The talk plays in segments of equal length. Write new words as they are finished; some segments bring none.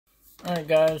Alright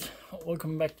guys,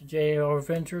 welcome back to JR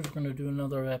Adventures. We're going to do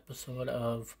another episode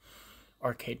of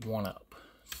Arcade 1-Up.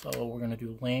 So we're going to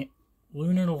do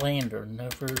Lunar Lander.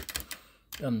 Never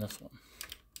done this one.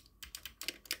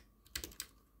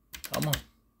 Come on.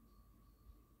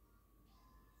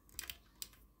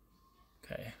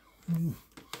 Okay.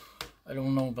 I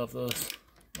don't know about this,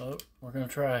 but we're going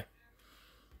to try.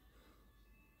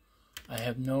 I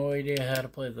have no idea how to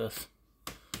play this.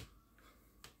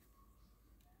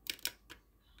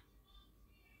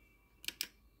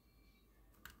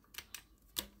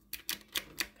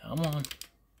 Come on.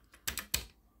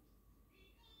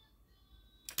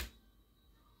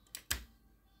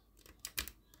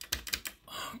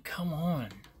 Oh, come on.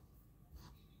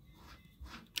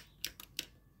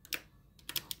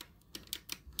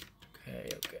 Okay.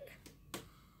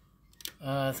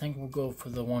 I think we'll go for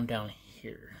the one down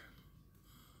here.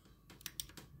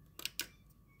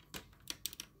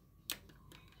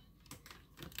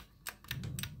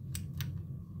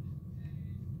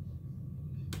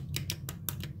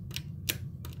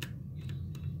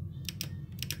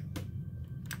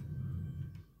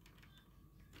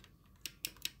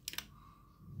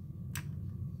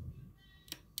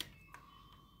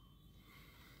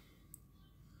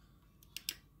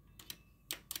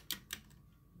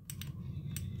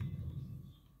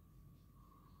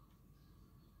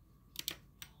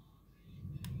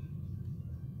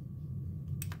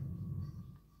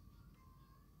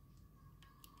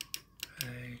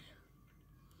 Okay.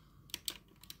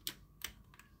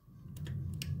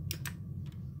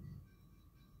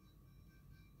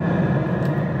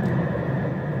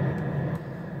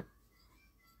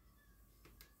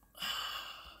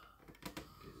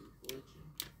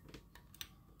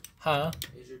 Huh?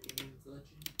 Is your game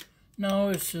glitching? No,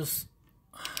 it's just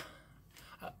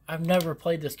I've never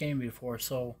played this game before,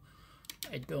 so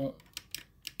I'm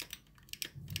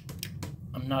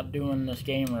not doing this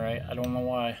game right. I don't know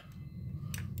why.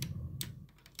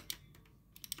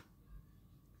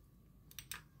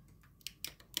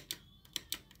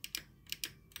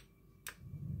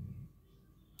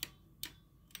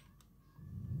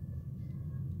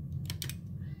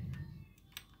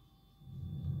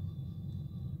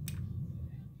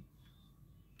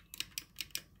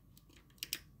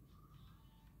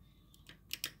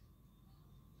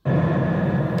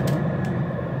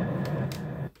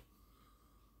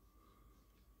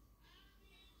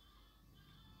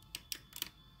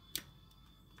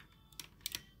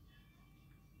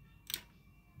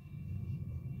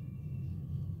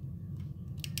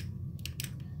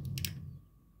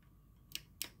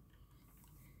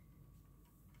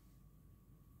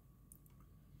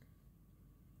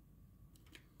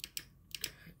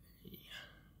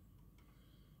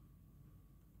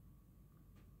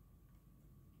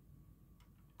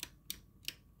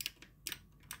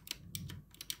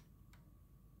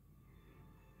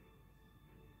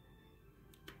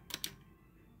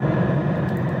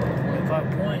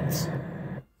 Points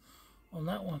on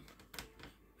that one.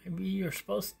 Maybe you're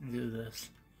supposed to do this.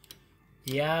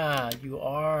 Yeah, you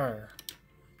are.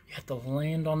 You have to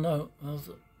land on those.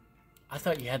 I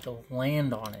thought you had to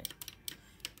land on it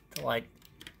to like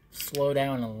slow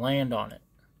down and land on it.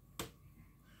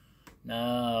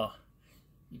 No,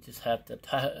 you just have to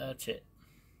touch it.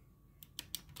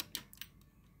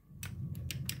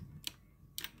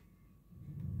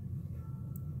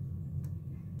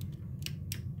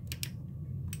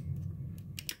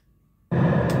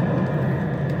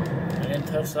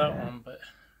 Touch that one, but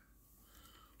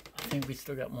I think we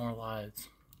still got more lives.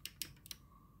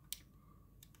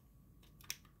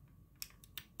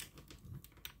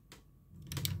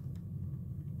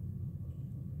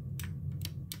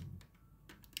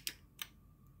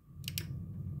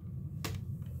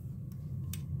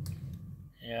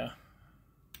 Yeah.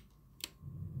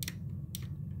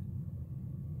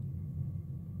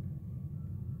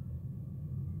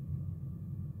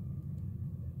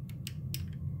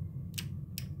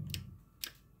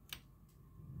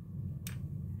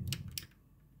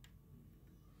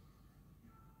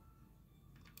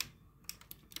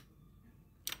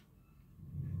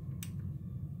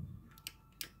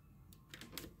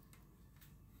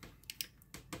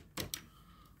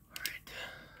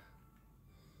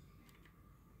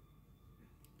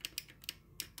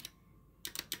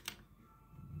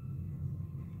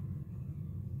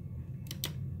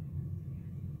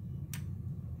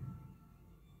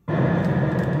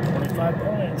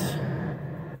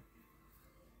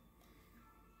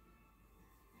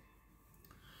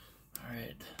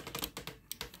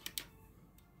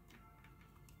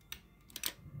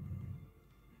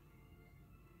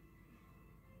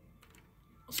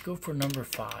 let's go for number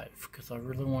 5 because I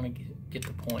really want to get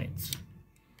the points.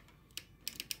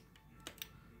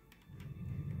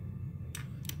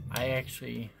 I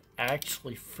actually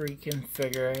freaking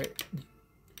figure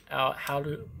out how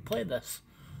to play this.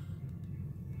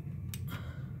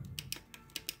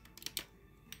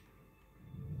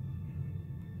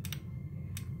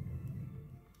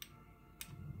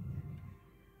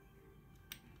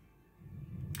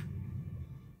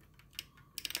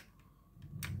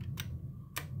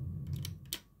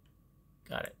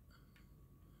 Got it.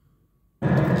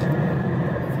 5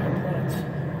 points.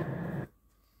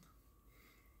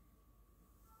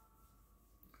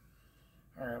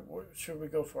 Alright, what should we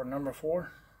go for? Number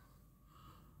 4?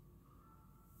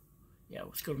 Yeah,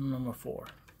 let's go to number 4.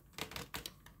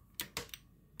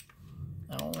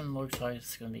 That one looks like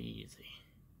it's going to be easy.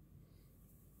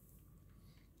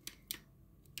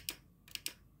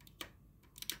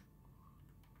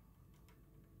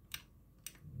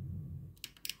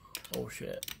 Oh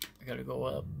shit, I gotta go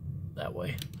up that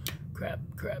way. Crap.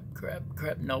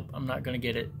 Nope, I'm not gonna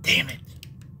get it. Damn it!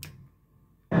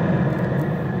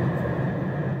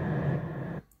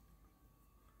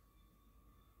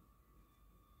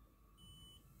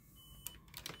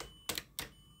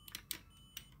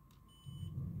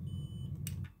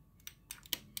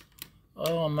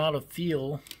 Oh, I'm out of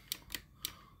fuel.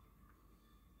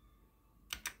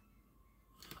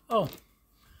 Oh.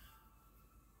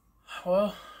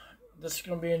 Well, this is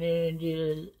going to be an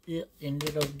end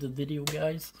of the video,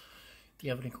 guys. If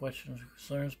you have any questions or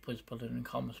concerns, please put it in the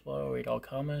comments below. Read all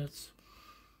comments.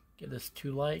 Give this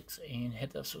 2 likes and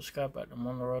hit that subscribe button. I'm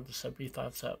on the road to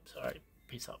 75 subs. Alright,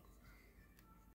 peace out.